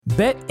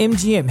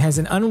BetMGM has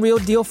an unreal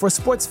deal for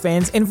sports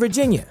fans in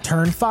Virginia.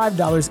 Turn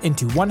 $5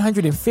 into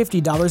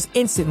 $150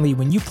 instantly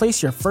when you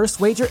place your first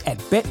wager at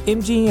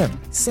BetMGM.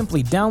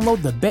 Simply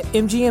download the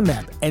BetMGM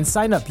app and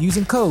sign up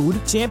using code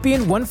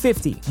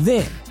Champion150.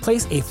 Then,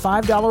 place a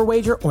 $5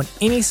 wager on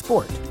any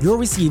sport. You'll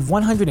receive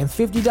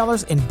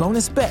 $150 in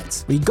bonus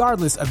bets,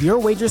 regardless of your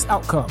wager's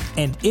outcome.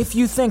 And if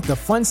you think the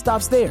fun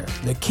stops there,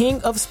 the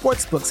King of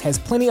Sportsbooks has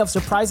plenty of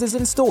surprises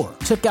in store.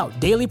 Check out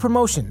daily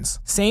promotions,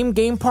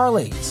 same-game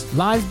parlays,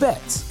 live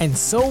bets, and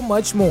so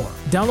much more.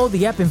 Download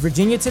the app in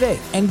Virginia today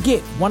and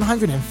get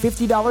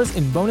 $150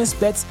 in bonus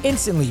bets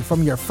instantly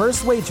from your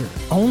first wager.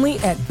 Only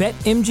at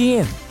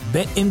BetMGM.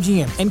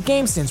 BetMGM and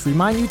GameSense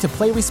remind you to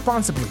play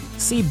responsibly.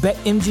 See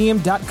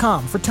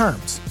BetMGM.com for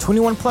terms.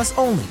 21 plus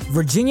only.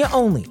 Virginia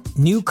only.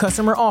 New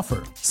customer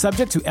offer.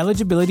 Subject to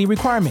eligibility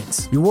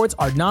requirements. Rewards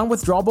are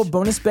non-withdrawable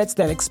bonus bets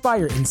that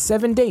expire in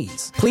 7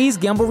 days. Please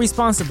gamble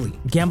responsibly.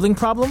 Gambling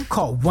problem?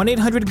 Call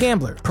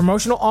 1-800-GAMBLER.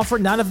 Promotional offer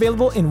not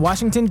available in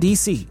Washington,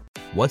 D.C.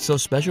 What's so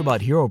special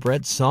about Hero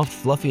Bread's soft,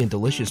 fluffy, and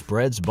delicious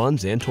breads,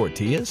 buns, and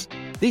tortillas?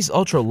 These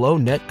ultra-low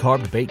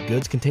net-carb baked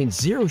goods contain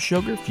zero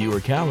sugar,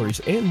 fewer calories,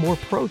 and more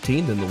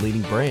protein than the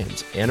leading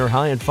brands, and are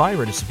high in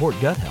fiber to support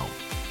gut health.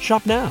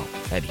 Shop now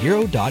at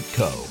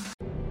hero.co.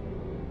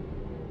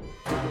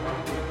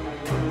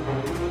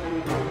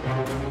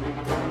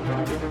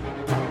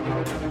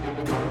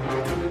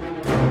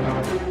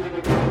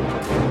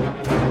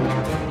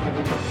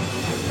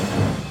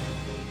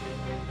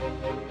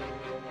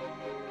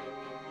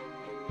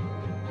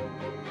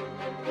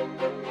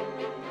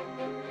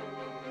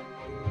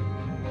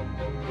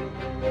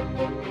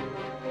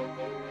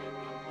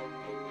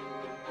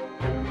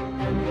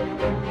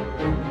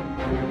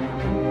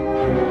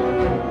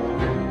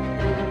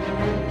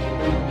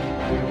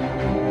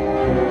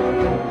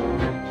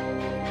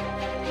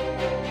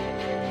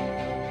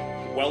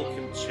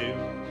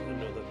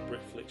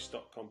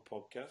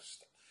 Podcast,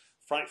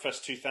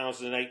 Frightfest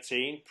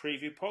 2018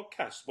 preview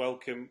podcast.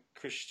 Welcome,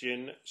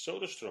 Kristian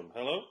Soderstrom.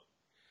 Hello.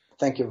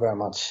 Thank you very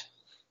much.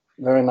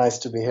 Very nice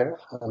to be here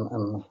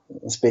and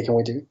speaking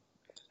with you.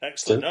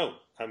 Excellent. No,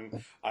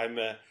 I'm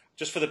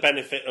just for the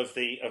benefit of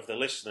the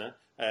listener.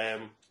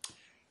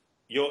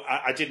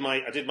 I did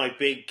my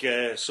big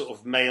sort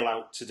of mail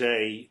out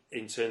today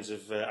in terms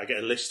of I get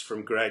a list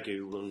from Greg Day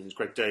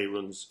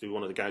who's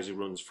one of the guys who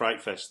runs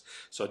Frightfest.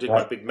 So I did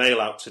my big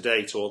mail out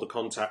today to all the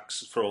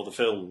contacts for all the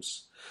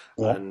films.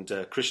 Yeah. And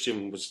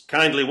Kristian was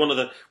kindly one of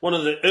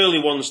the early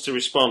ones to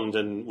respond,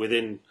 and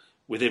within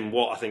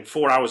what I think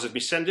 4 hours of me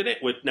sending it,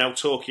 we're now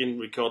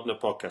recording a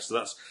podcast.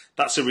 So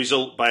that's a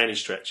result by any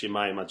stretch in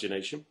my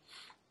imagination.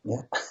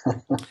 Yeah.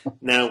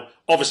 Now,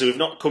 obviously, we've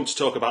not come to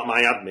talk about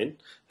my admin.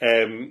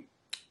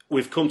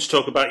 We've come to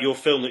talk about your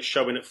film that's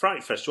showing at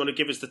Frightfest. Do you want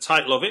to give us the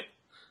title of it?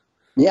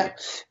 Yeah,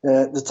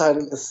 the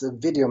title is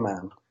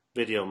Videoman.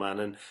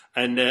 Videoman,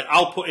 and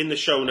I'll put in the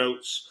show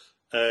notes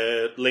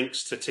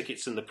links to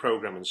tickets and the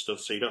program and stuff,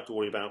 so you don't have to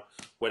worry about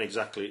when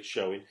exactly it's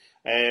showing.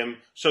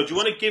 So, do you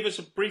want to give us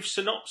a brief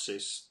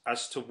synopsis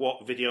as to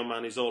what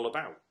Videoman is all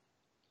about?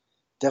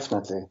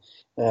 Definitely.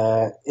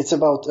 It's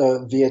about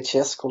a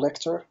VHS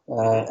collector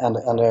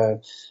and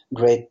a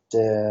great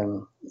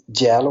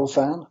Giallo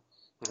fan.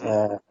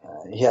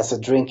 He has a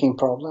drinking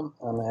problem,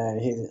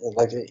 and he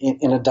like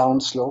in a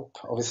downslope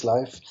of his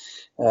life,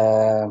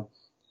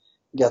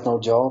 got no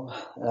job,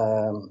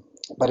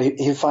 but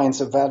he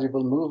finds a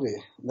valuable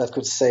movie that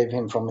could save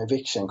him from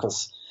eviction,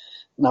 because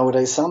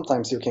nowadays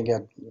sometimes you can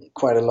get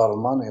quite a lot of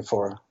money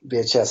for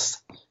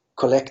VHS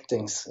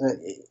collectings,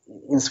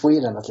 in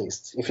Sweden at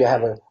least, if you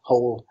have a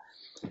whole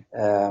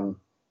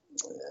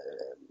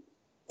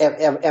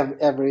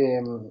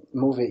every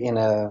movie in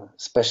a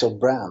special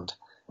brand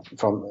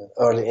from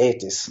early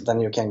 80s, then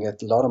you can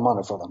get a lot of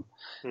money for them.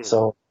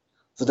 So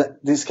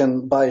that this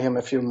can buy him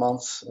a few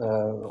months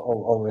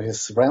over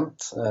his rent,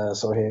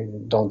 so he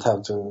don't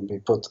have to be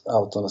put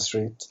out on the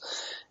street.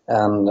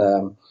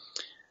 And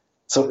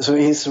so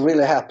he's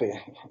really happy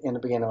in the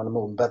beginning of the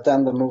movie, but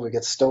then the movie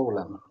gets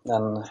stolen,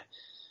 and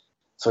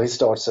so he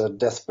starts a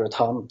desperate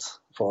hunt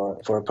for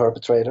a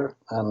perpetrator.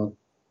 And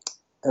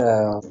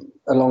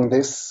along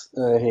this,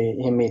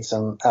 he meets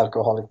an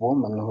alcoholic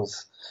woman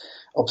who's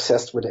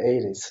obsessed with the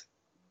 80s,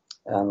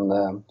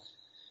 and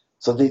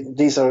so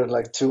these are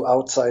like two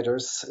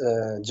outsiders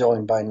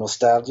joined by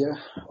nostalgia,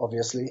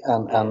 obviously,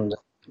 and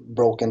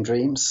broken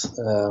dreams,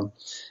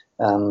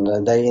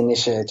 and they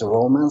initiate a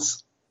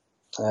romance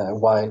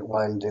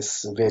while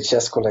this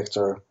VHS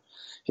collector,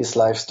 his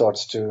life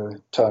starts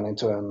to turn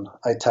into an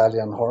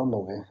Italian horror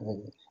movie.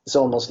 It's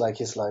almost like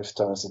his life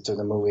turns into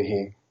the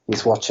movie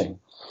he's watching.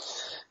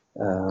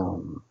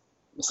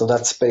 So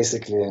that's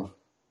basically,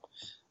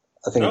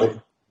 I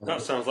think. That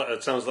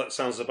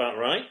sounds about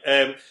right.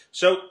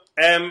 So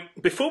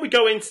before we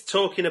go into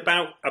talking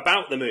about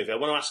the movie, I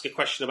want to ask a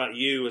question about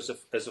you as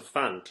a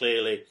fan.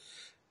 Clearly,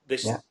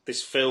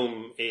 this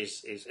film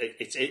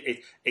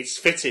it's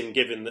fitting,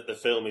 given that the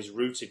film is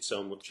rooted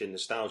so much in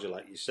nostalgia,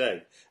 like you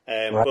say.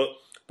 Right.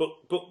 But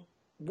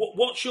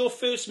what's your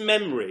first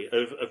memory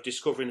of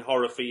discovering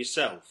horror for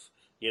yourself?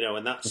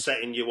 and that's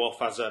setting you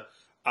off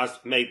as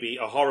maybe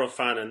a horror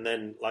fan, and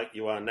then like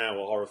you are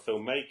now, a horror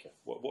filmmaker.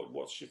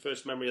 What's your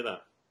first memory of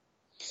that?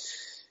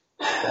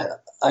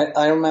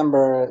 I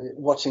remember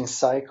watching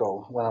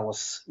Psycho when I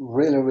was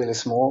really, really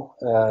small,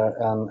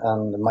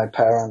 and my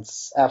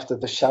parents, after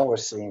the shower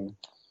scene,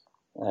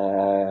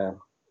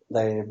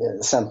 they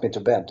sent me to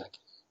bed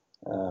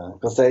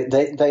because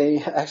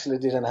they actually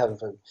didn't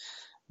have a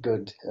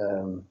good.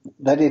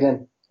 They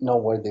didn't know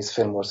where this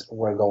film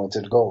were going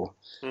to go.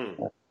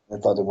 I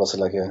thought it was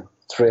like a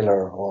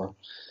thriller,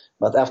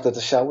 but after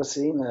the shower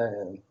scene,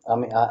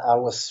 I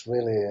was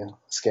really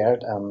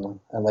scared, and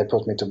they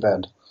put me to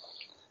bed.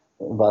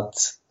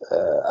 But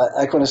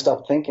I couldn't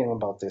stop thinking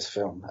about this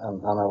film,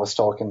 and I was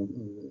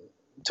talking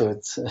to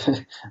it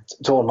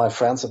to all my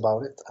friends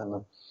about it,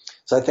 and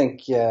so I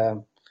think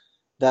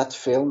that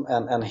film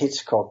and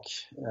Hitchcock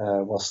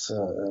was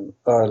an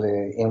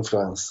early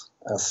influence.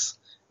 It's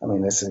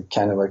a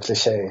kind of a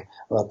cliche,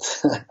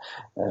 but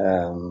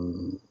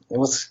it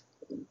was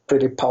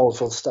pretty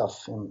powerful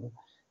stuff in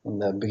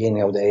the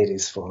beginning of the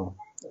 80s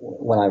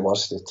when I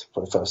watched it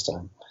for the first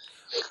time.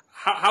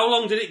 How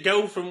long did it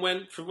go from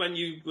when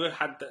you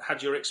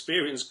had your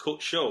experience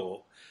cut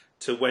short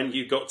to when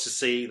you got to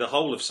see the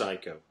whole of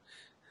Psycho?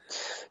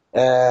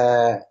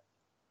 I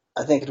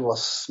think it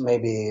was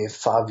maybe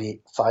 5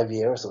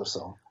 years or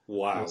so.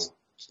 Wow.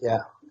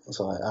 Yeah.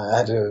 So I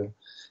had to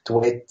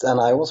wait, and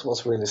I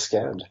was really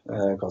scared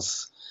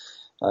because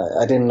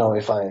I didn't know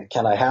if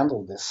can I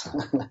handle this.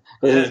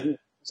 Yeah.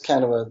 It's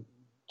kind of a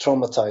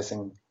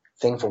traumatizing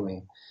thing for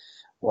me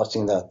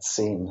watching that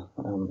scene.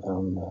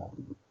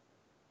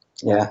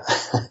 Yeah.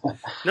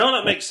 No,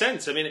 that makes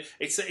sense. I mean,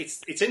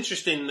 it's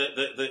interesting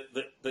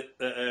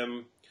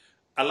that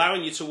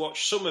allowing you to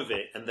watch some of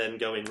it and then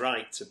going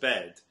right to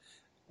bed,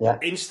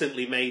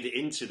 instantly made it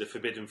into the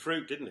forbidden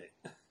fruit, didn't it?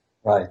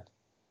 Right.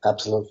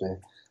 Absolutely.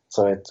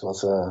 So it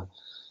was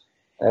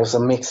a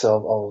mix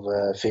of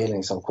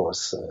feelings, of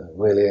course.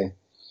 Really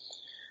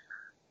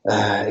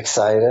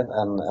excited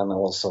and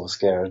also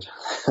scared.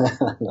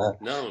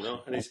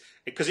 No, and it's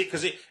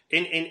because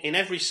in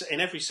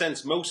every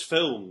sense, most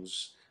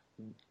films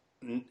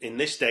in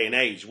this day and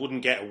age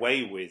wouldn't get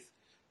away with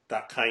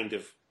that kind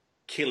of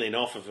killing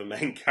off of a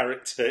main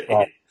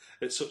character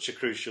at such a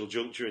crucial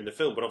juncture in the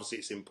film. But obviously,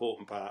 it's an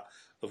important part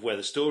of where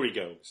the story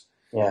goes.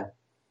 Yeah,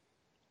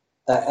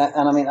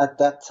 and I mean, at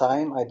that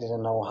time, I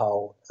didn't know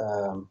how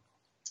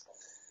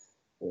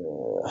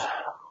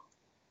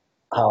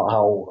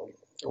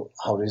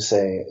do you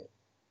say,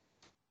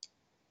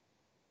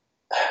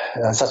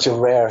 such a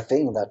rare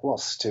thing that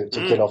was to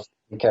kill off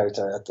the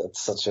character at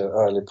such an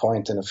early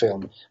point in the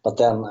film. But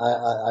then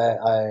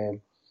I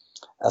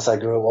as I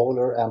grew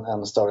older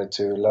and started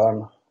to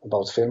learn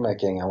about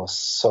filmmaking, I was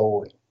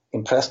so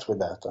impressed with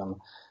that. And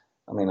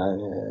I mean,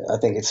 I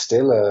think it's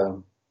still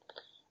an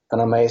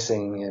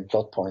amazing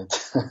plot point.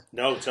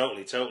 No,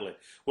 totally.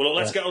 Well,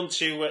 let's get on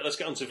to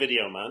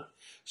Videoman.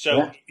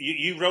 So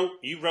you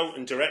wrote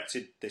and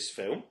directed this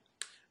film,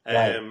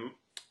 and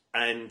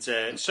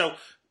so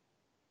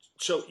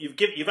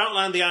you've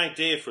outlined the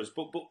idea for us,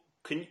 but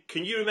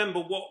can you remember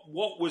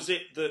what was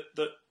it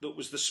that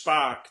was the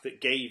spark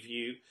that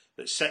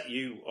set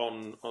you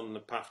on the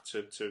path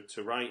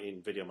to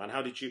writing Videoman?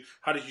 How did you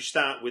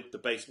start with the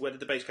base? Where did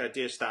the basic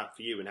idea start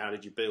for you, and how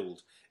did you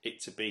build it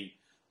to be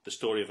the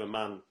story of a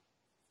man?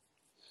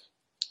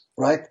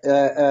 Right.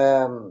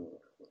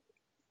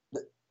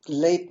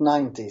 Late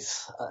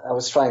 90s, I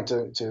was trying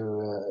to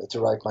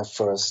write my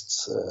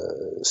first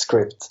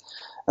script,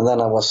 and then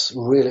I was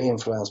really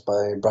influenced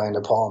by Brian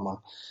De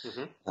Palma,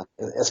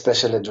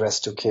 especially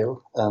Dressed to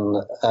Kill,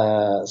 and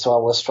so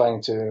I was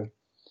trying to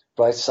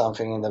write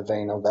something in the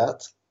vein of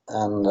that,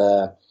 and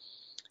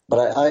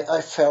but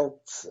I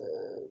felt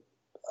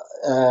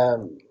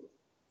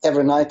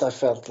every night I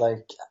felt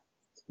like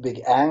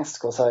big angst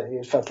because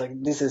it felt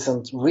like this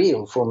isn't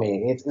real for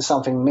me. It's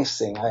something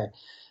missing.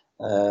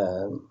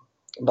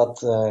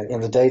 But in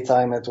the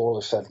daytime, it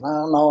always felt,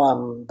 no,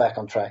 I'm back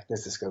on track.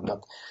 This is good.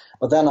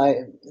 But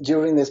then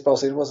during this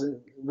process, it was a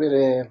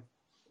really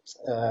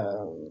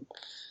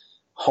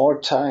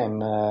hard time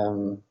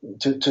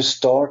to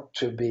start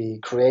to be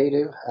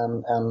creative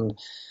and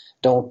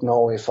don't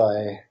know if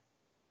I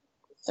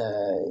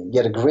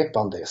get a grip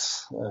on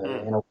this.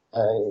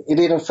 It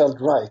didn't felt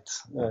right.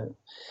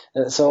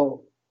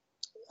 So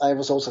I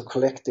was also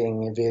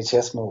collecting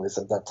VHS movies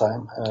at that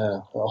time,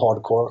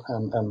 hardcore,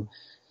 and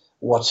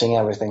watching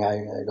everything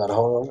I got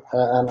hold of.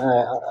 And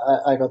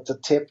I got the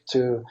tip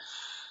to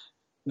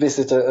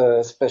visit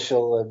a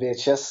special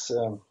VHS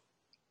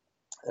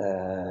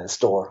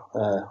store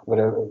with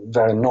a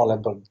very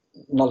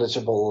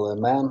knowledgeable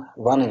man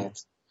running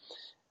it.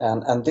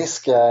 And this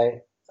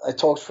guy, I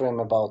talked to him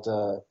about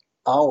an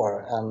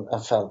hour and I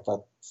felt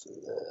that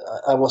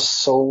I was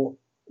so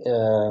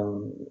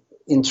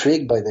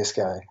intrigued by this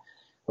guy.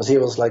 Because he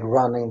was like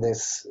running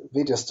this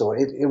video store.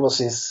 It was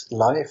his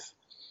life.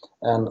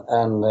 And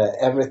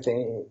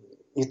everything.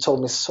 He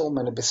told me so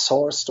many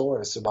bizarre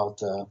stories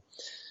about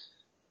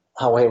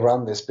how he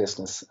ran this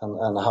business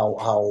and how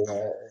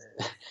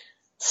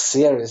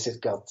serious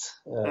it got.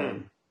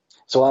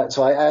 So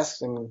I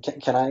asked him,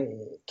 can I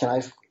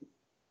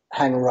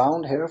hang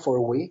around here for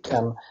a week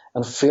and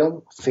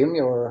film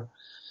your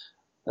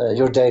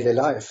daily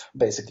life,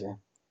 basically.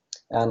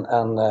 And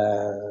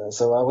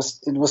so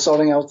it was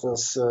starting out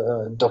as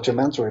a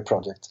documentary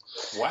project.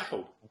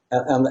 Wow.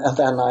 And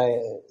then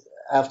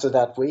after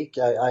that week,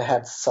 I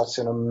had such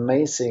an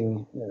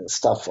amazing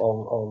stuff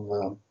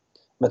of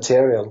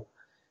material,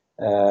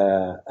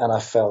 and I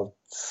felt,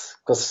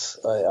 because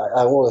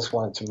I always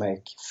wanted to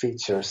make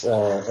features,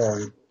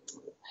 not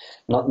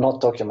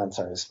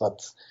documentaries,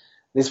 but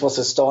this was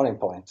a starting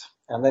point,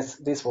 and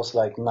this was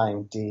like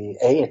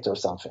 98 or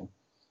something.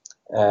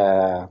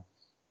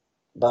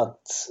 But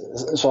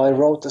so I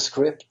wrote the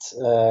script,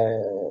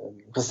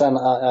 because then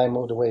I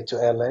moved away to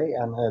LA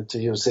and to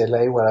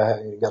UCLA, where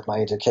I got my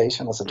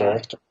education as a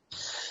director,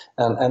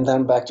 and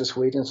then back to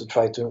Sweden to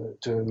try to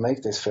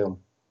make this film.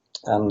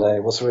 And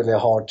it was really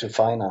hard to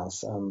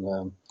finance,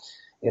 and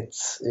it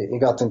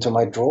got into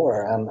my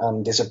drawer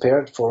and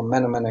disappeared for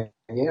many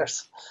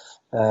years.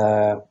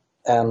 But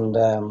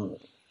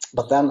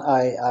then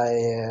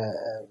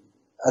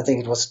I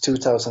think it was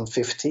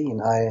 2015,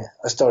 I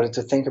started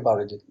to think about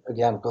it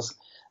again, because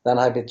then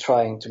I've been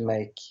trying to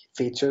make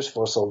features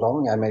for so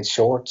long. I made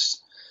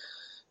shorts,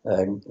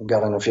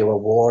 gotten a few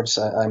awards,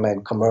 I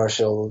made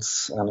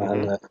commercials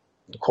and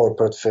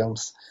corporate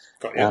films.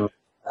 And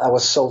I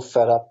was so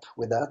fed up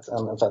with that,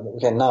 and I thought,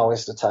 okay, now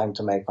is the time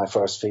to make my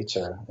first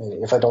feature.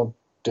 If I don't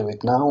do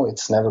it now,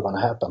 it's never going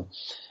to happen.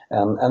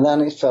 And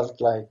then it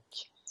felt like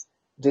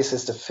this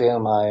is the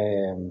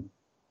film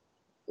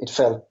it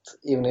felt,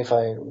 even if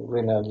I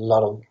written a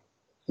lot of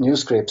new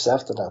scripts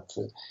after that,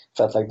 it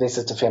felt like this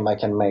is the film I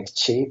can make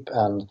cheap,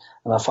 and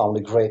I found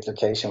a great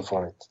location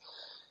for it.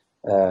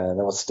 That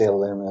was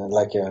still in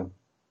like a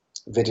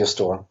video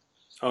store.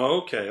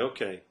 Oh,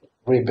 okay.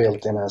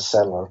 Rebuilt in a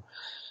cellar.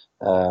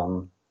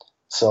 Yeah,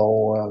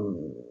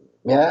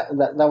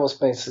 that was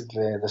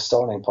basically the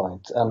starting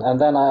point. And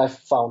then I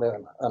found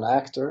an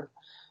actor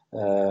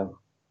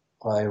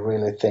I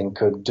really think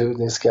could do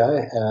this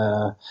guy.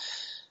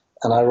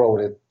 And I wrote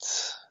it.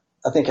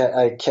 I think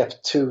I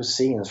kept 2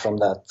 scenes from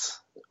that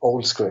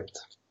old script,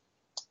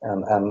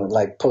 and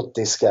like put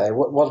this guy.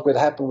 What would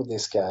happen with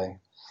this guy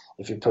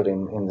if you put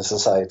him in the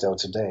society of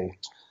today,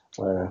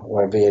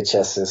 where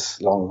VHS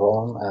is long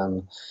gone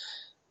and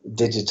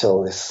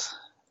digital is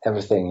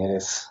everything it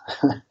is,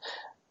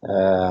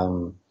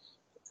 and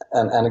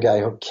a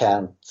guy who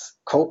can't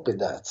cope with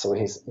that. So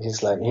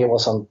he's like, he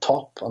was on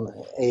top on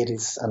the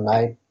 80s and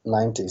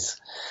 90s,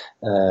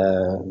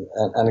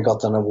 and he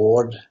got an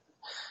award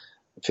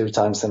a few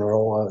times in a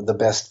row, the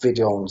best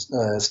video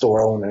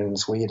store owner in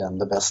Sweden,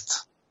 the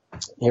best.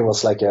 He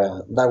was like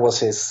that was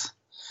his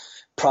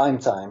prime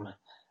time,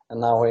 and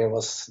now he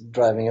was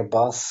driving a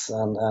bus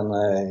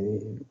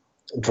and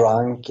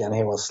drunk, and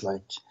he was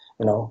like,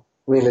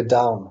 really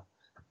down.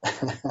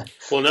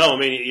 Well, no, I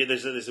mean,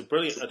 there's a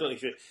brilliant. I don't know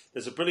if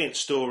there's a brilliant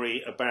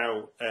story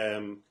about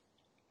that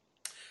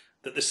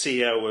the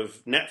CEO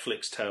of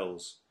Netflix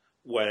tells,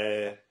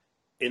 where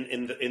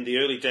in the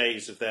early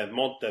days of their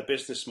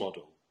business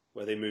model,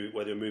 where they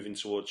were moving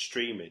towards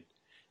streaming,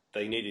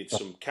 they needed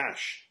some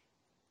cash.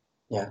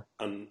 Yeah.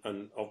 And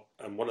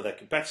one of their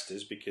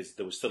competitors, because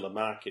there was still a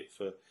market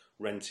for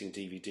renting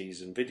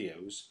DVDs and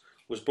videos,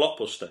 was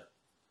Blockbuster.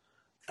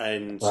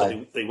 And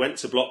so they went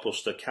to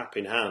Blockbuster cap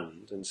in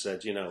hand and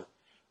said,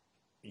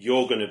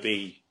 you're going to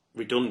be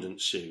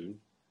redundant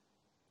soon.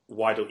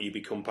 Why don't you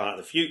become part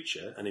of the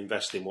future and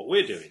invest in what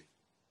we're doing?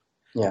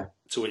 Yeah.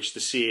 To which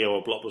the CEO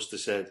of Blockbuster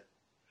said,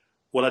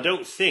 well, I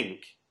don't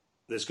think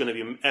there's going to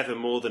be ever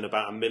more than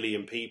about 1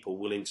 million people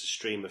willing to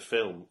stream a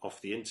film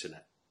off the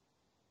internet.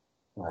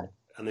 Right.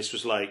 And this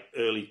was like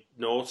early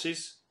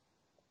noughties.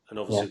 And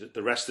obviously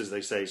the rest, as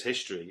they say, is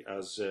history,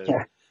 as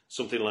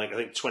something like, I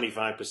think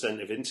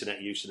 25% of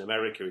internet use in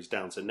America is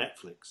down to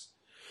Netflix.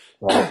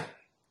 Right.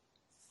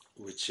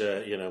 Which,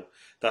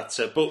 that's,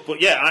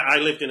 but yeah, I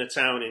lived in a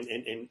town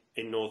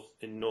in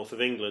north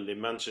of England, in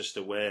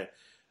Manchester, where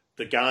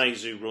the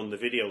guys who run the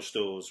video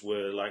stores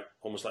were like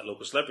almost like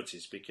local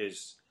celebrities,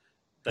 because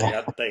they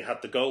had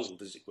the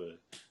gold, as it were.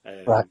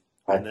 Right.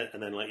 And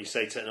then, like you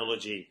say,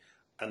 technology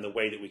and the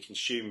way that we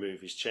consume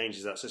movies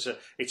changes that. So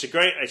it's a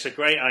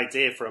great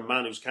idea for a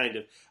man who's kind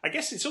of, I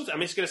guess it's something. I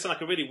mean, it's going to sound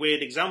like a really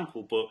weird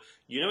example, but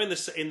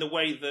in the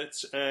way that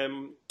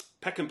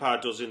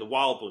Peckinpah does in The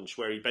Wild Bunch,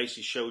 where he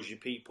basically shows you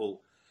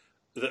people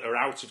that are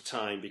out of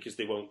time because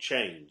they won't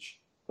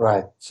change.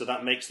 Right. So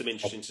that makes them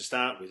interesting to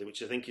start with,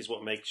 which I think is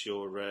what makes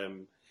your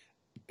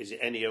is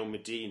it Ennio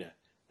Medina?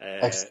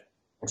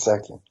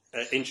 Exactly.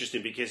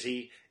 Interesting, because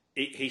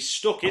he's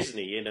stuck, isn't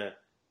he,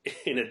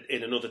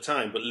 in another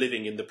time, but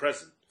living in the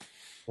present.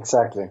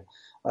 Exactly.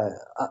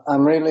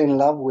 I'm really in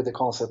love with the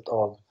concept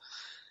of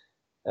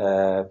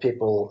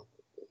people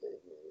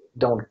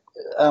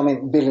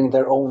building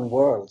their own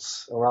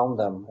worlds around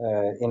them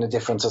in a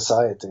different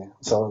society.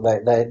 So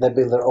they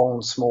build their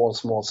own small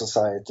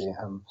society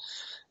and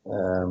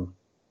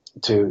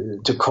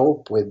to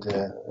cope with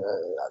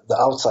the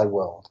outside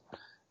world.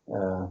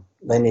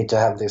 they need to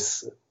have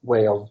this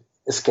way of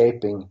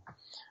escaping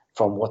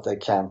from what they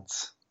can't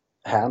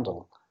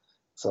handle.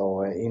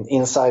 So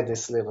inside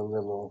this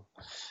little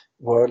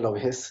world of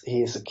his,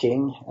 he is a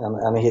king,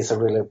 and he's a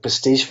really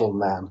prestigeful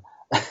man.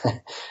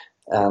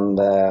 And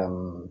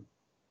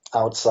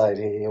outside,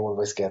 he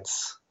always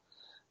gets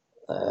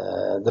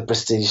the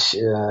prestige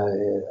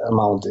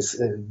amount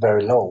is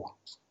very low.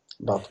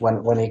 But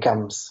when he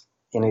comes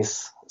in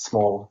his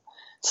small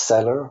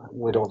cellar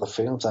with all the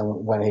films,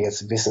 and when he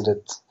gets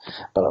visited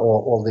by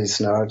all these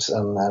nerds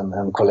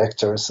and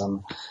collectors,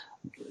 and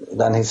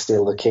then he's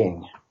still the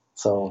king.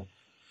 So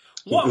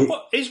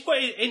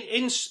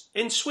in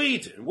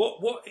Sweden?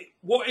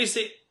 What is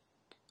it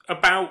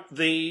about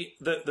the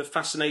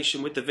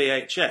fascination with the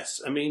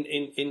VHS? I mean,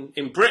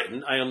 in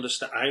Britain, I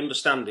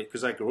understand it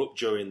because I grew up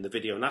during the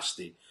video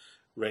nasty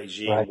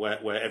regime,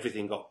 right, where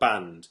everything got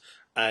banned,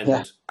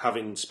 and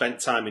having spent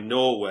time in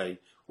Norway,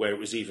 where it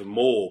was even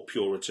more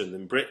Puritan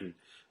than Britain,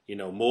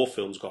 more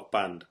films got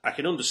banned. I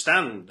can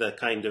understand the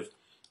kind of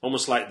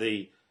almost like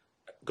the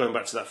going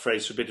back to that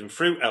phrase forbidden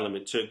fruit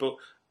element to it, but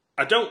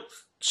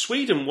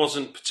Sweden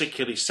wasn't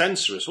particularly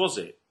censorious, was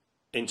it,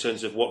 in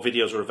terms of what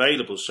videos were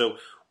available? So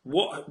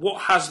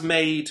what has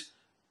made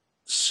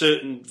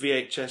certain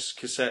VHS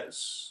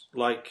cassettes,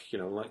 like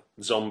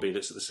Zombie,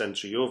 that's at the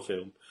centre of your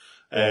film,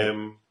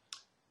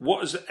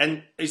 is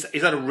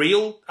that a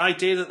real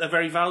idea that they're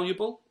very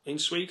valuable in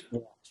Sweden?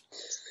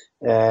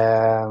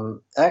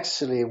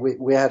 Actually,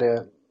 we had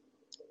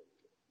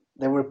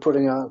they were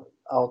putting out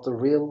a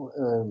real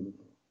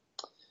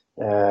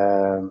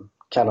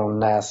kind of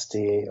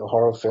nasty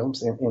horror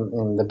films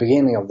in the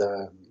beginning of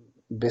the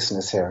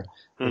business here,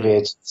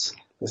 VHS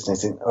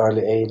business in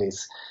early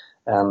 80s.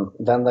 And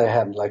then they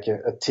had like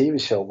a TV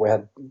show. We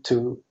had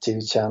 2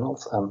 TV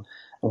channels, and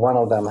one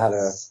of them had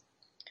a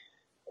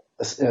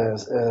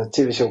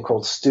TV show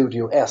called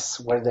Studio S,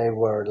 where they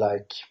were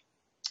like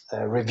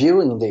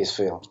reviewing these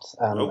films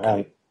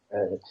and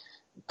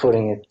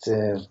putting it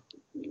to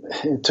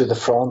the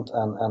front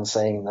and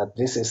saying that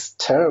this is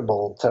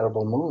terrible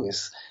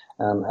movies,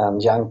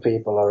 and young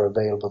people are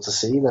available to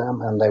see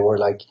them, and they were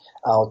like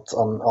out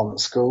on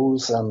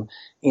schools and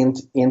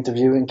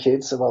interviewing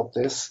kids about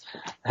this.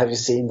 Have you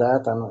seen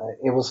that? And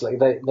it was like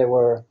they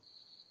were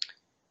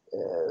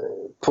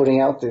putting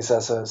out this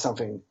as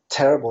something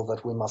terrible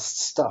that we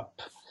must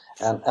stop.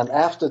 And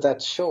after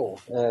that show,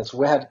 so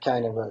we had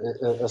kind of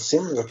a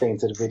similar thing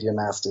to the Video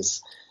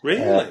Nasties.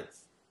 Really?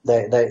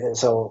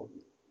 So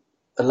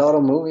a lot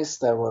of movies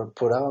that were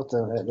put out,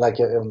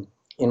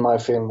 in my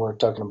film, we're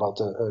talking about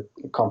a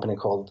company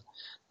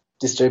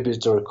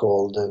distributor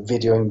called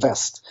Video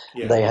Invest.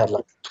 Yeah. They had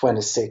like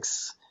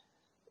 26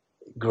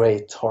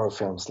 great horror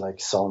films like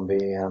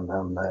Zombie and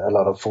a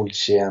lot of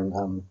Fulci and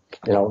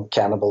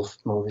cannibal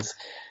movies.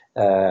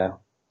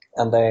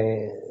 And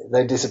they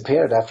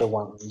disappeared after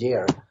 1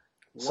 year.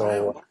 Wow.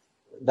 So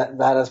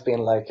that has been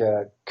like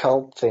a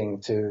cult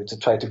thing to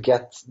try to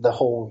get the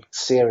whole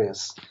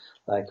series,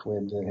 like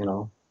with,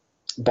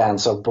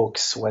 bands of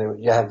books where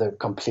you have the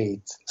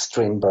complete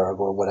Strindberg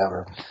or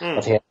whatever.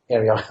 But here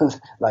you're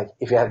like,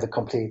 if you have the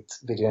complete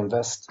Video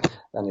Invest,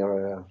 then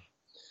you're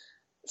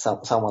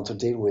someone to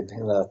deal with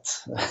in that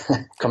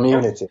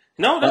community.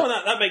 No,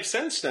 that makes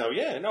sense now.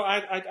 Yeah, no,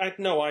 I had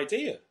no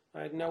idea.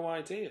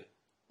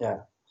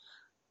 Yeah.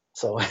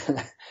 So,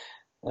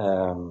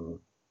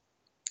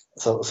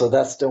 so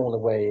that's the only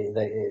way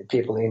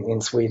people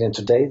in Sweden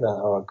today that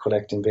are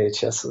collecting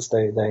VHSs,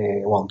 they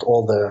want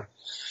all the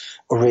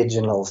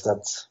originals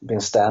that's been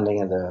standing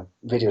in the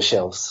video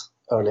shelves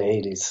early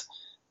 80s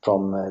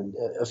from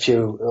a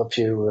few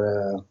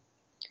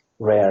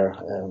rare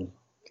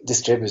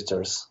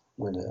distributors.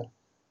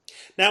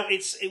 Now,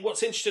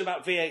 what's interesting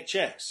about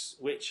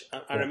VHS, which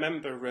I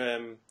remember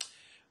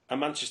a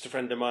Manchester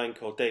friend of mine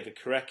called David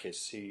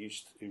Karekis, who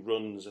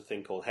runs a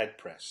thing called Head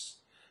Press,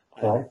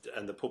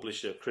 and the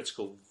publisher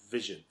Critical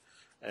Vision,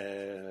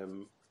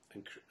 Critical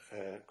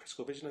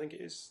Vision, I think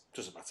it is.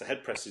 Doesn't matter.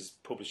 Head Press is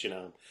publishing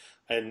arm,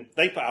 and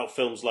they put out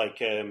films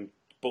like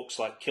books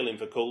like Killing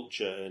for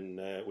Culture, and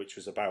which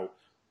was about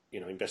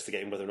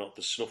investigating whether or not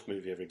the snuff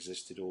movie ever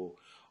existed, or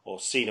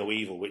See No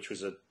Evil, which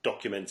was a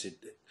documented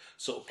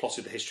sort of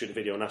plotted the history of the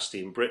video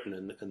nasty in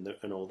Britain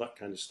and all that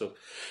kind of stuff.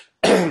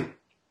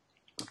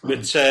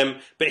 But I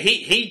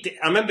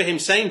remember him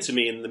saying to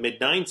me in the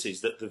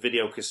mid-90s that the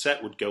video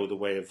cassette would go the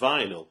way of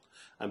vinyl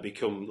and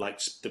become like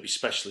there'd be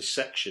specialist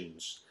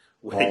sections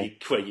where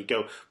you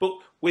go. But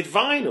with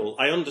vinyl,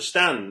 I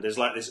understand there's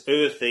like this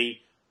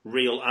earthy,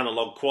 real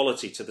analog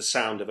quality to the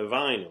sound of a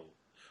vinyl,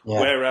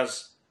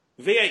 whereas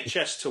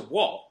VHS to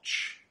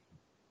watch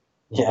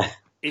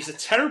is a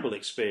terrible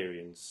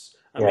experience.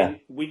 I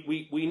mean,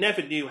 we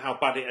never knew how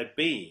bad it had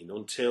been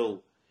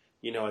until,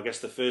 I guess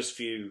the first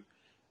few,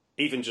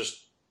 even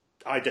just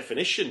high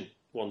definition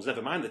ones,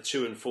 never mind the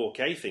 2 and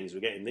 4K things we're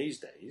getting these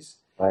days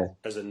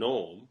as a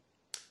norm.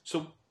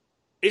 So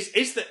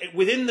is there,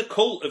 within the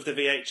cult of the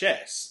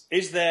VHS,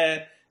 is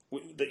there,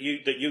 that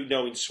you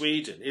know in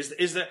Sweden,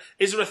 is there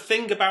a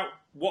thing about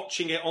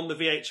watching it on the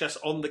VHS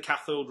on the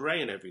cathode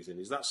ray and everything?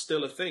 Is that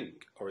still a thing,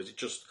 or is it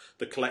just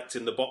the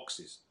collecting the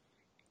boxes?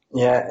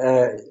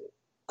 Yeah,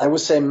 I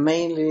would say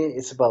mainly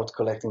it's about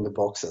collecting the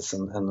boxes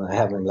and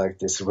having like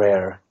this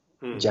rare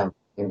gem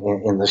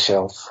in the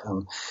shelf.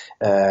 And,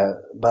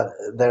 but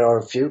there are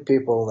a few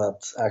people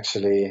that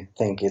actually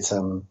think it's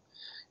a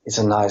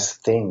nice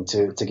thing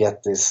to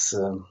get this,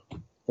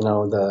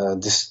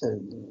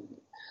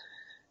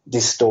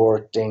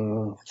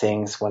 distorting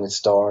things when it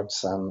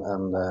starts,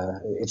 and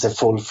it's a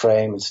full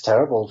frame. It's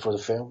terrible for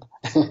the film.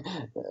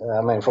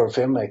 I mean, for a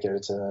filmmaker,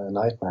 it's a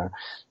nightmare.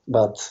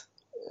 But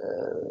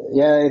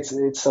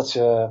it's such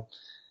a.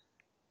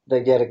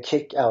 They get a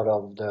kick out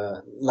of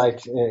the,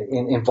 like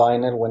in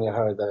vinyl when you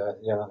hear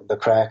the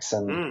cracks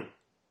and.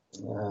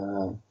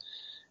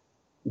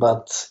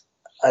 But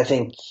I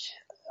think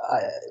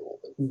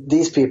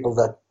these people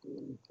that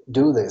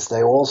do this,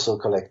 they also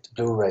collect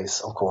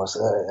Blu-rays, of course.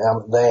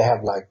 They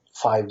have like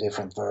 5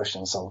 different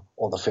versions of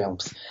all the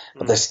films,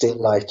 but they still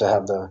like to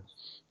have the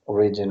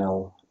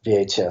original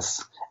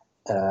VHS.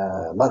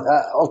 But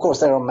of course,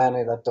 there are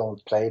many that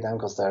don't play them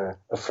because they're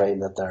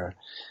afraid that they're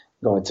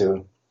going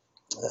to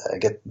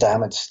get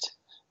damaged.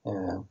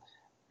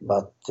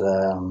 But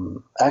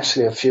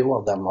actually, a few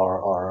of them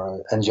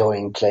are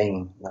enjoying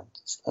playing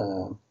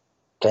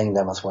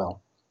them as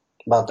well.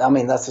 But I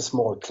mean, that's a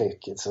small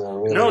click. It's a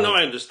really no.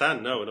 I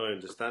understand. No, I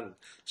understand.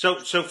 So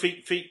for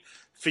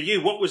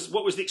you, what was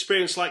the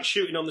experience like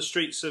shooting on the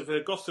streets of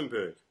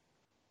Gothenburg?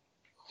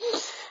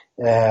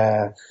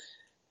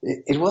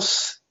 It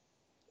was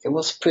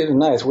pretty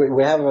nice.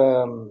 We have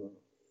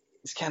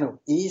it's kind of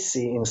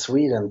easy in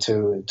Sweden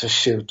to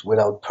shoot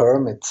without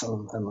permits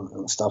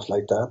and stuff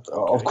like that.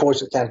 Okay. Of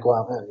course, you can't go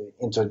out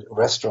into a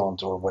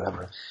restaurant or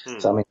whatever.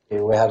 So I mean,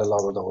 we had a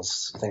lot of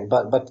those things.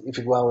 But if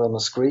you go out on the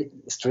street,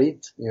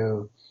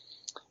 you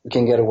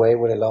can get away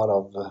with a lot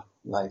of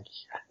like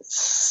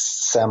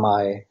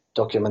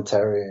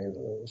semi-documentary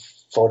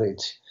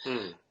footage.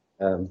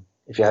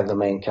 If you have the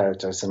main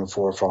characters in the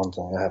forefront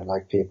and you have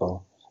like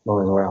people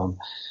moving around,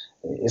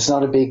 it's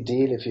not a big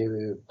deal if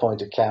you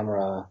point a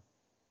camera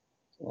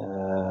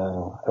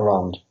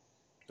around.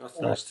 That's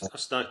nice.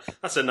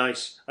 That's a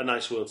nice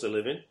world to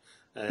live in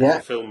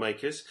for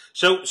filmmakers.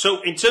 So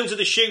in terms of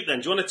the shoot,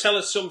 then, do you want to tell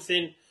us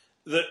something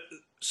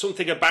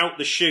about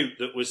the shoot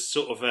that was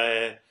sort of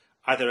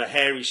either a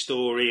hairy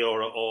story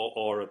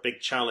or a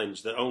big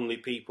challenge that only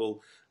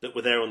people that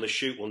were there on the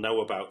shoot will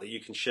know about, that you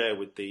can share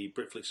with the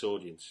Britflix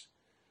audience?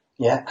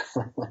 Yeah.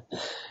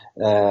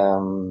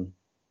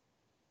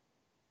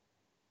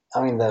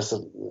 I mean, there's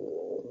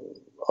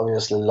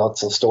obviously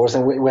lots of stories,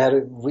 and we had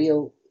a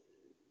real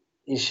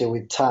issue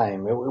with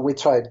time. We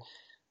tried,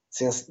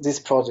 since this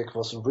project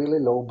was really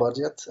low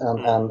budget,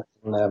 and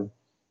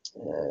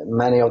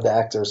many of the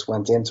actors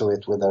went into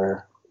it with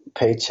their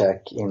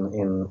paycheck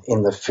in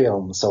the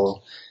film.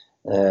 So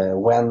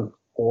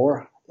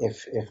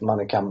if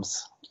money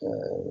comes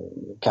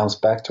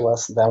back to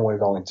us, then we're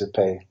going to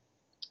pay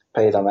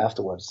them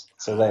afterwards.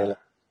 So they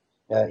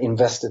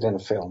invested in the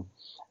film.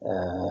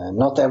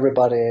 Not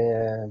everybody,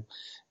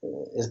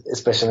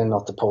 especially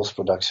not the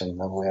post-production.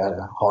 We had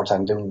a hard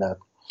time doing that.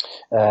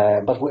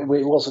 But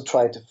we also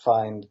tried to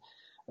find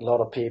a lot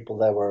of people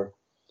that were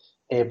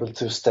able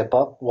to step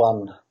up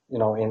on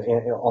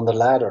the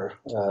ladder,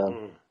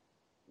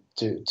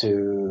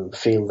 to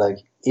feel like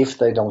if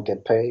they don't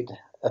get paid,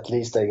 at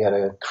least they get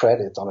a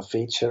credit on a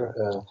feature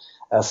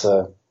as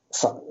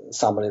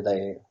somebody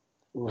they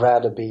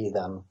rather be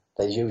than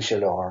they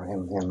usually are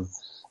in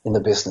the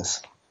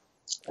business.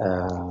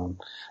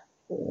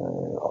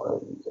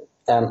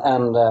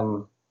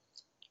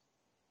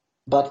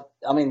 But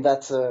I mean,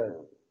 that's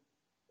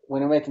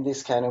when you're making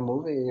this kind of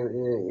movie,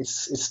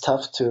 it's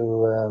tough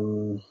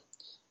to.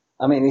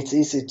 I mean, it's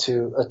easy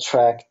to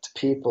attract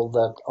people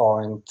that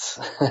aren't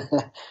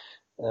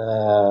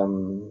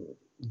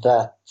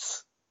that.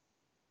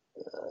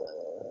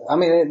 I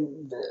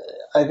mean,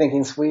 I think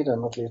in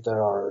Sweden, at least,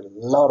 there are a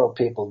lot of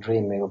people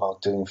dreaming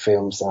about doing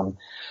films, and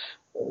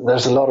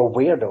there's a lot of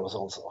weirdos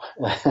also.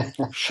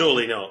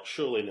 Surely not.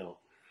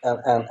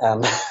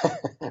 And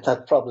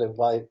that's probably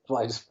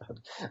widespread.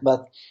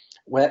 But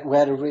we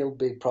had a real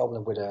big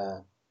problem with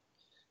a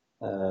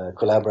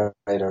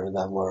collaborator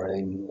that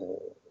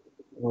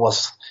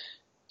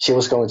she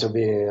was going to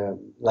be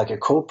like a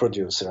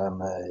co-producer,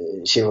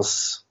 and she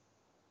was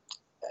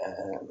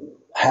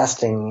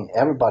hassling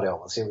everybody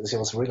else. She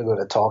was really good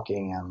at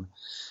talking and,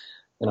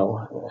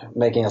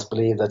 making us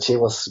believe that she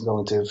was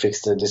going to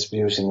fix the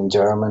distribution in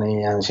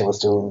Germany, and she was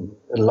doing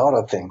a lot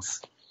of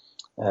things.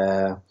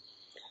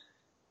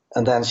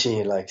 And then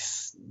she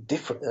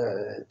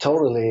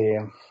totally,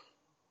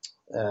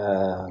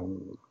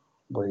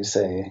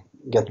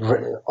 get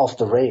off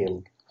the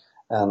rail.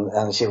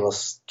 And she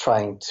was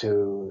trying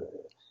to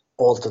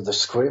alter the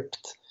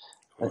script.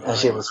 And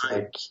she was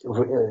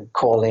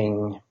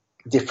calling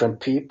different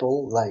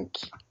people like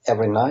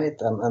every night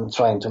and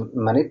trying to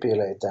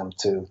manipulate them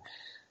to.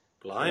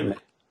 Blimey.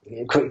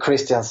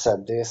 Kristian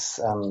said this,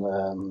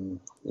 and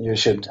you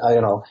should,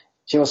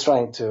 she was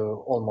trying to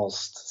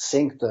almost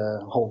sink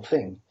the whole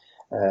thing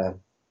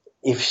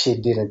if she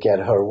didn't get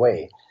her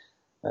way.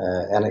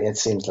 And it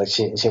seems like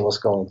she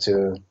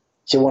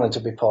wanted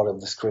to be part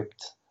of the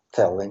script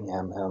telling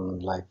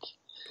and like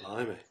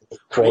Blimey.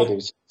 creative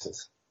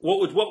choices.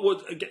 What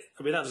would I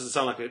mean? That doesn't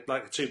sound like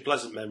a too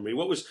pleasant memory.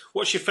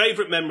 What's your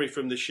favourite memory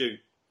from the shoot?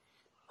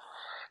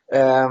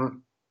 I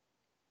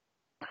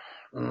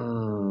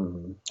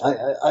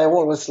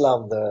always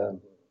loved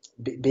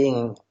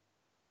being.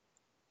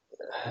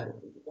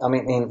 I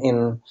mean,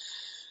 in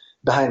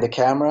behind the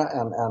camera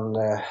and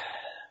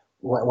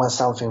when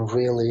something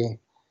really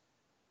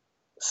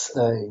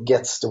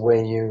gets the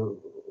way you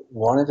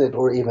wanted it,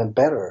 or even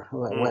better.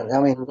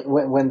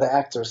 When the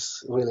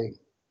actors really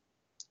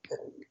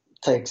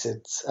takes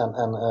it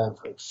and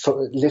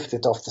lift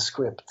it off the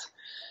script,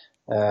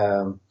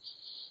 they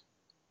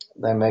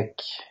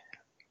make.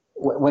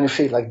 When you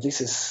feel like this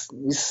is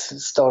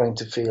starting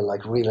to feel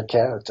like real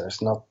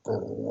characters, not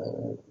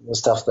the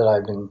stuff that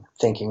I've been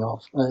thinking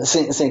up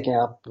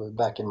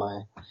back in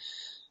my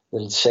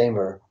little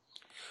chamber.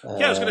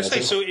 Yeah, I was going to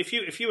say. So if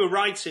you were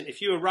writing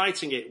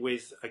it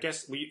with, I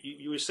guess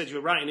you said you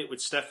were writing it with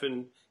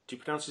Stefan. Do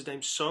you pronounce his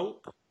name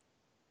Soap?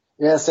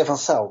 Yeah, Stefan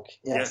Sauk.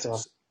 Yeah.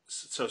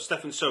 So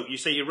Stefan Soap. You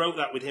say you wrote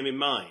that with him in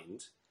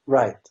mind,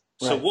 right?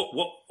 So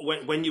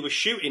when you were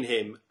shooting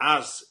him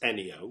as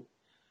Ennio,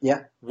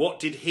 yeah, what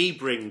did he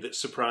bring that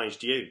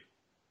surprised you?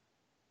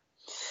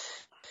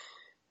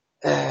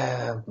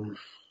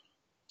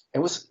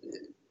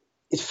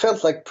 It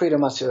felt like pretty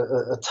much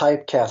a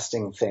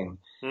typecasting thing.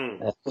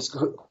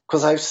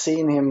 Because I've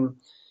seen him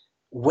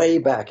way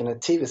back in a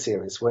TV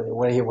series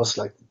where he was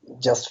like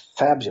just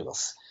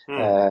fabulous.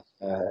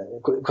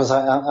 Because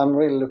I'm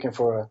really looking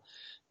for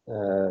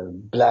a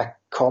black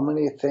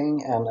comedy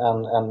thing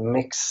and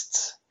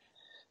mixed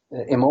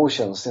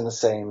emotions in the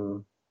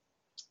same.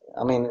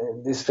 I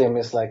mean, this film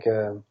is like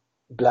a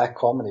black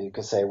comedy, you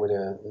could say, with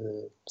a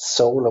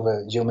soul of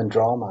a human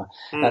drama,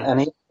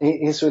 and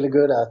he's really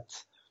good at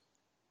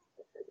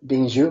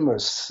being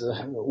humorous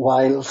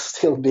while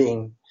still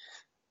being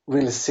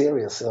really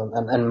serious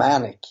and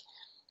manic.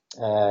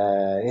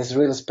 He's a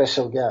really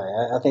special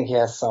guy. I think he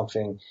has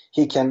something.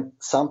 He can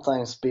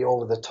sometimes be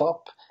over the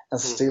top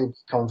and still be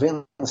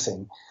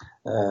convincing.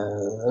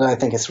 And I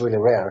think it's really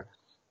rare.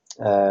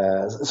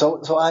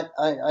 So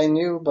I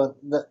knew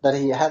that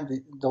he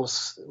had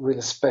those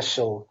really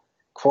special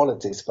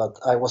qualities, but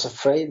I was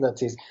afraid that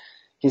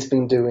he's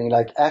been doing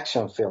like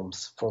action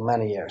films for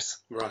many years.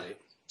 Right.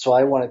 So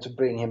I wanted to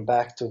bring him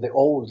back to the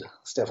old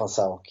Stefan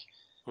Sauk.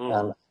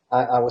 And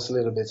I was a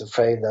little bit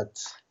afraid that,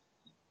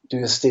 do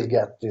you still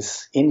get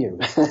this in you?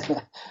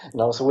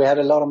 So we had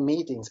a lot of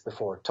meetings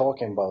before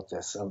talking about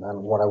this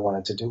and what I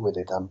wanted to do with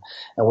it. And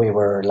we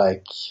were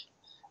like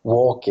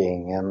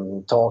walking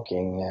and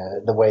talking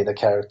the way the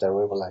character,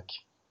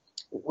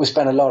 we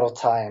spent a lot of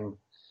time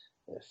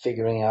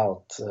figuring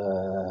out,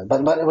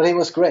 but he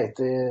was great,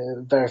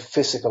 very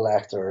physical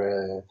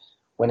actor,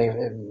 when he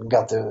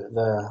got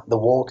the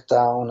walk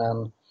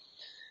down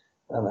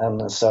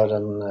and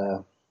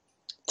certain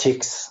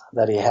tics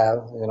that he had,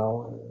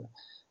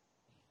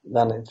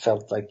 then it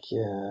felt like,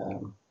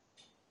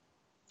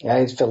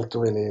 it felt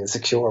really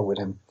secure with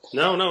him.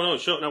 No,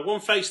 sure. Now, one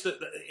face that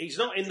he's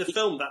not in the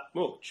film that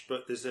much,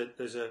 but there's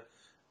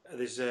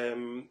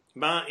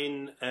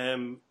Martin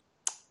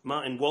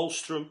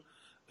Wallstrom,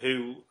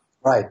 who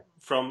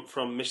from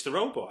Mr.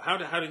 Robot.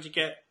 How did you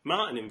get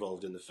Martin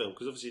involved in the film?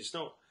 Because obviously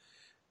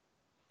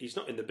he's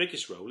not in the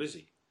biggest role, is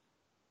he?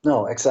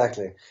 No,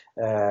 exactly.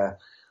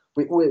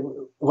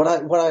 What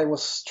I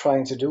was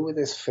trying to do with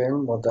this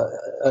film was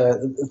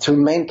two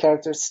main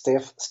characters,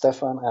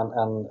 Stefan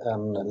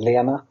and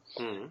Lena.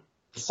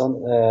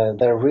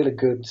 They're really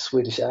good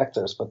Swedish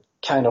actors, but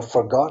kind of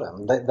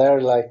forgotten.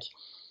 They're like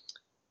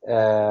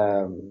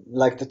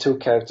the two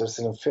characters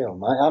in the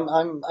film.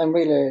 I'm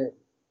really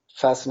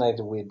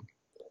fascinated with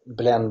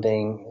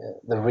blending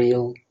the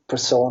real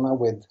persona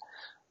with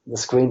the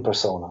screen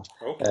persona.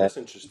 Okay, that's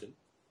interesting.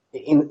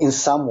 In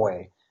some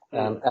way.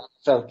 And I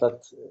felt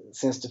that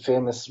since the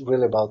film is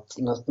really about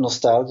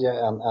nostalgia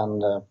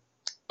and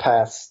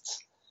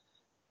past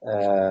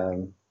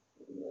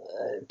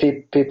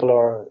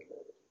people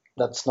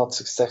that's not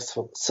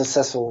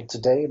successful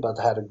today, but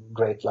had a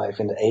great life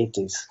in the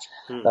 80s.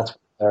 That's what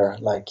they're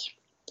like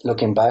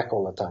looking back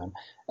all the time,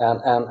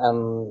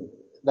 and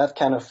that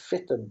kind of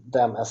fitted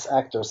them as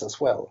actors as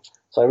well.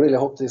 So I really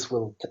hope this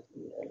will,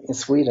 in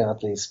Sweden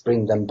at least,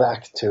 bring them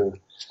back to,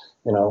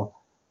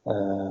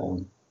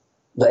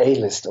 the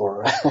A-list,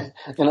 or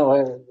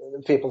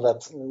people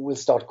that will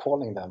start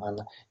calling them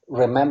and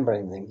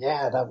remembering them.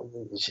 Yeah,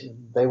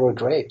 they were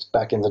great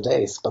back in the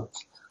days, but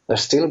they're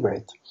still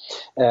great.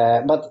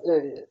 But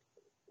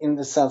in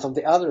the sense of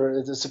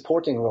the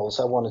supporting roles,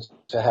 I wanted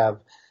to have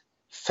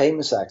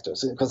famous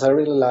actors, because I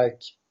really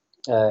like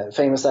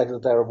famous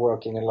actors that are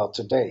working a lot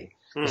today.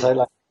 Because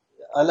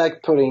I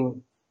like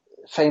putting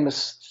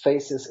famous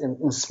faces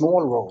in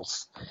small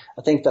roles.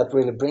 I think that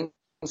really brings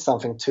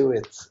something to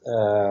it.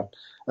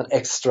 An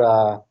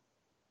extra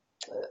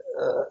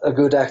a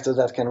good actor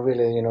that can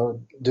really,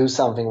 do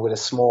something with a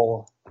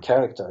small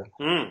character,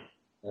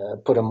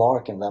 put a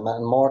mark in them.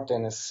 And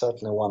Martin is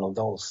certainly one of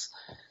those.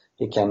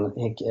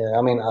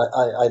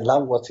 I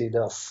love what he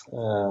does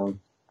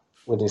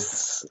with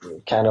this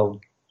kind of.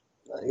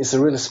 It's a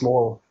really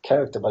small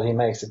character, but he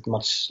makes it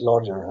much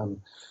larger,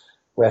 and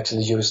we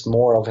actually used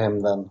more of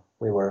him than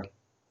we were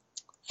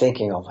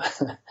thinking of,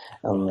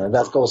 and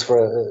that goes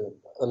for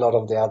a lot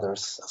of the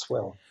others as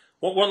well.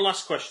 One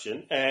last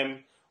question.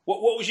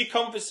 What was your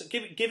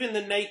conversation, given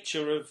the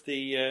nature of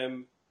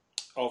the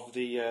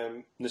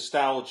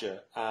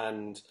nostalgia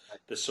and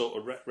the sort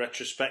of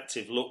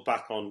retrospective look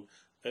back on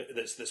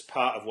that's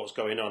part of what's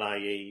going on,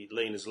 i.e.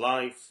 Lena's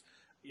life,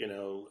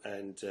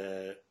 and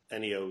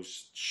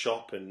Ennio's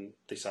shop, and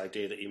this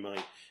idea that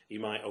he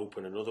might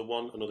open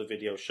another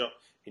video shop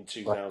in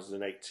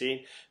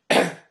 2018.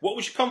 What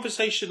was your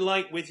conversation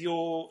like with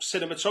your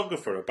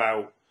cinematographer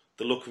about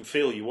the look and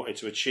feel you wanted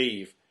to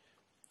achieve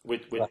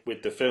with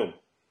the film?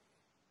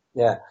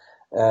 Yeah,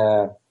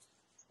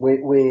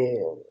 we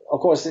of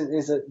course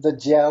the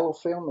giallo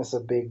film is a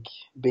big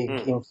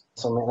influence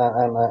on me,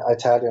 and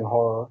Italian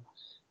horror,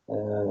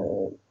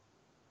 and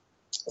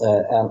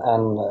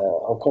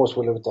of course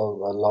we looked at a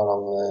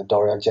lot of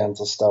Dario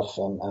Argento stuff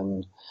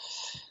and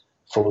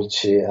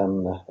Fulci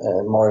and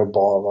Mario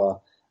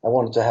Bava. I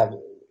wanted to have,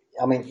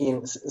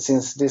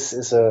 since this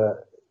is a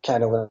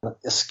kind of an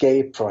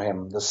escape for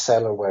him, the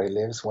cellar where he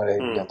lives, where he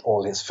got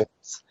all his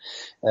films.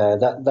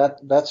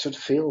 That should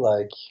feel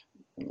like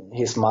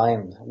his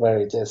mind, where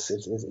it is.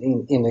 It's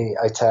in the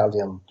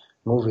Italian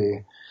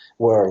movie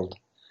world.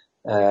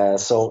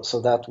 So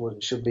that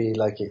should be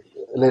like a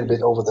little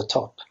bit over the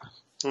top.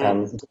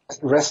 And the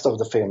rest of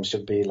the film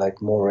should be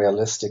like more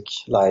realistic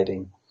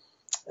lighting,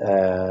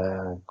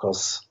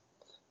 because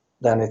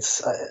then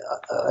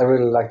I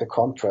really like the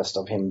contrast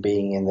of him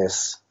being in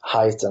this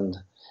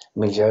heightened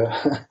milieu.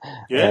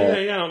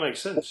 That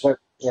makes sense. Where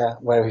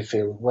he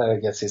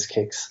gets his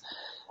kicks,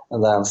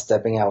 and then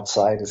stepping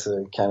outside is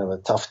a kind of a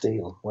tough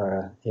deal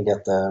where he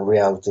get the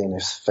reality in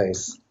his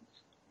face.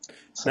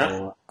 So,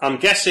 now, I'm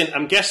guessing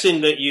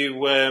that you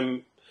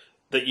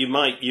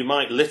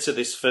might litter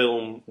this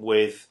film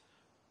with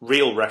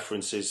real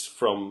references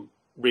from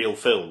real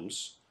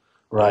films,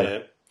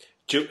 right?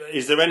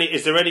 Is there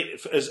any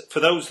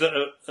for those that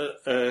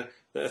are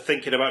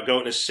thinking about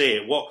going to see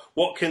it?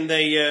 What can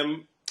they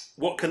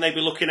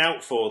be looking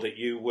out for that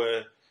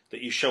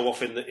you show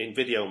off in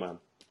Videoman?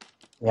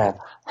 Yeah,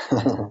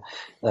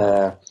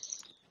 I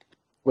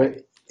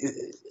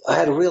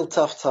had a real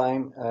tough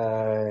time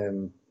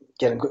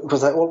getting,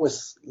 because I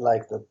always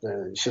like that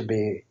there should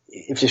be,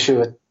 if you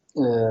show a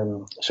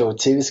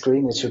TV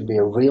screen, it should be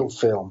a real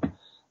film,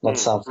 not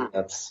something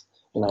that's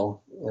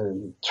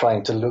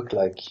trying to look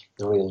like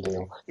the real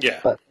deal. Yeah.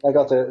 But I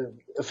got a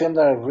film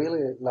that I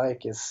really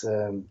like is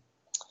a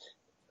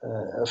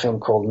film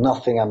called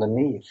Nothing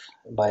Underneath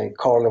by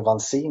Carlo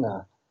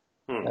Vanzina.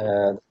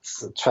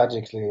 That's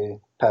tragically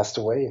passed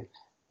away,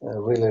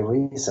 really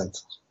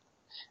recent.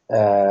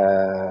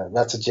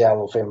 That's a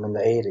giallo film in the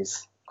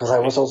 80s, because I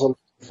was also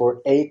looking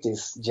for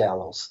 80s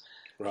giallos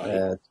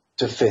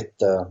to fit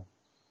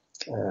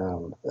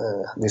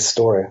this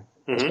story,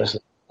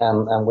 especially.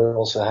 And we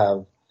also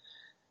have.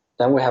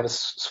 Then we have a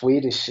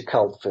Swedish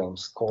cult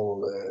films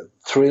called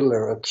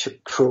Thriller, a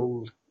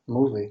Cruel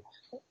Movie.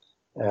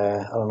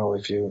 I don't know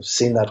if you've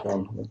seen that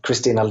one.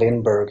 Christina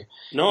Lindberg.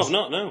 No, I've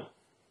not, no.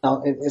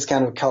 Now, it's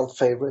kind of a cult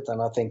favorite,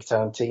 and I think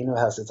Tarantino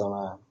has it on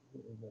a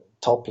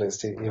top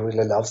list. He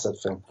really loves that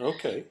film.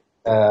 Okay.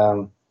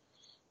 So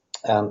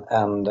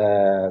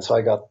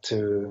I got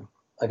a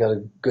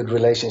good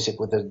relationship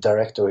with the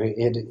director.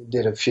 He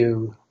did a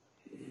few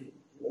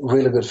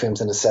really good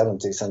films in the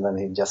 70s, and then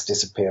he just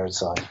disappeared.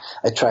 So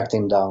I tracked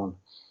him down,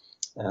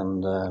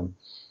 and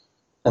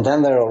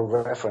then there are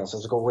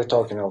references. We're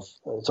talking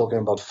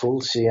about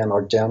Fulci and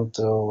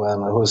Argento,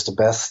 and who's the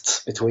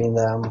best between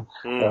them.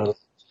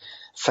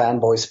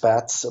 Fanboy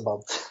spats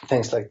about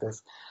things like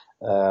this.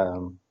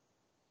 Well,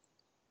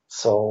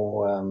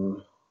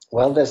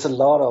 there's a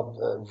lot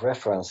of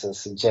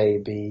references.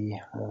 JB,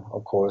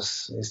 of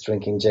course, is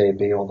drinking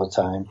JB all the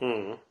time.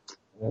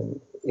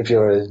 If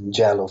you're a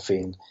giallo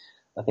fiend,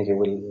 I think you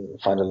will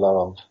find a lot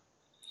of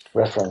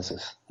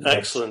references.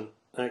 Excellent.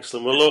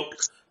 Well, look,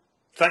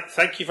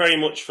 thank you very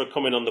much for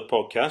coming on the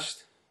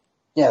podcast.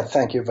 Yeah,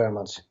 thank you very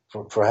much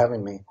for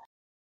having me.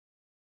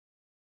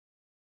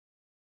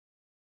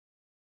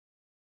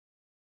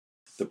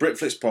 The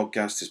Britflix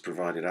podcast is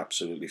provided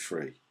absolutely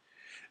free.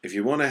 If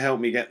you want to help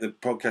me get the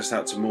podcast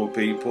out to more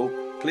people,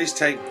 please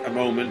take a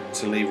moment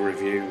to leave a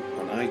review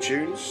on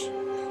iTunes.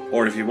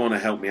 Or if you want to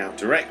help me out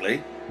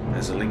directly,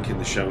 there's a link in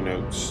the show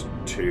notes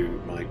to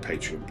my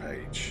Patreon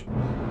page.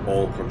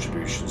 All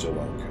contributions are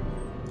welcome.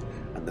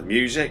 And the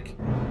music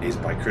is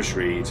by Chris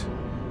Reed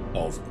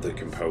of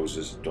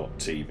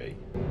thecomposers.tv.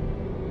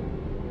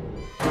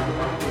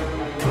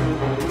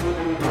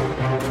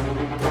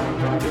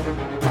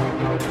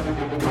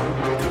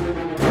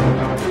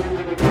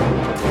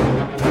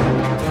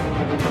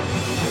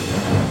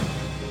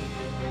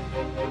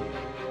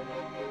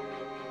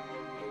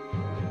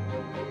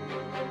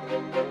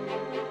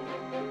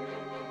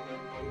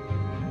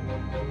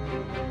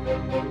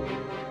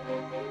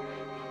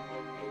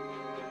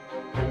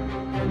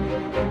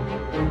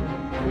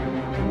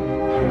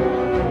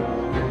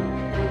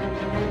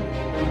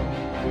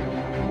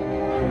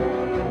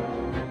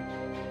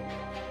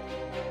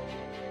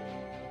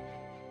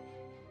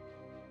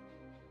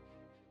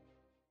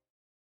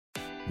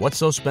 What's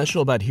so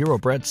special about Hero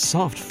Bread's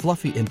soft,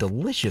 fluffy, and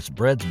delicious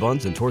breads,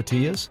 buns, and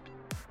tortillas?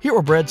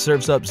 Hero Bread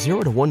serves up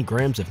 0 to 1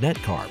 grams of net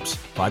carbs,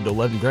 5 to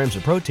 11 grams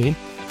of protein,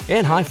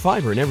 and high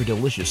fiber in every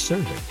delicious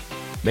serving.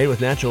 Made with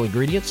natural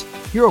ingredients,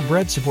 Hero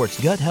Bread supports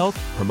gut health,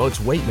 promotes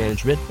weight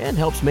management, and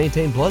helps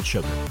maintain blood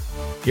sugar.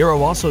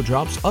 Hero also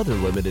drops other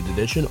limited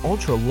edition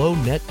ultra-low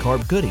net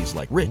carb goodies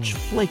like rich,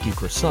 flaky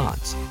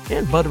croissants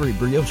and buttery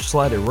brioche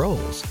slider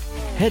rolls.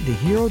 Head to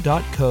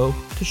hero.co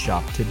to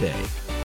shop today.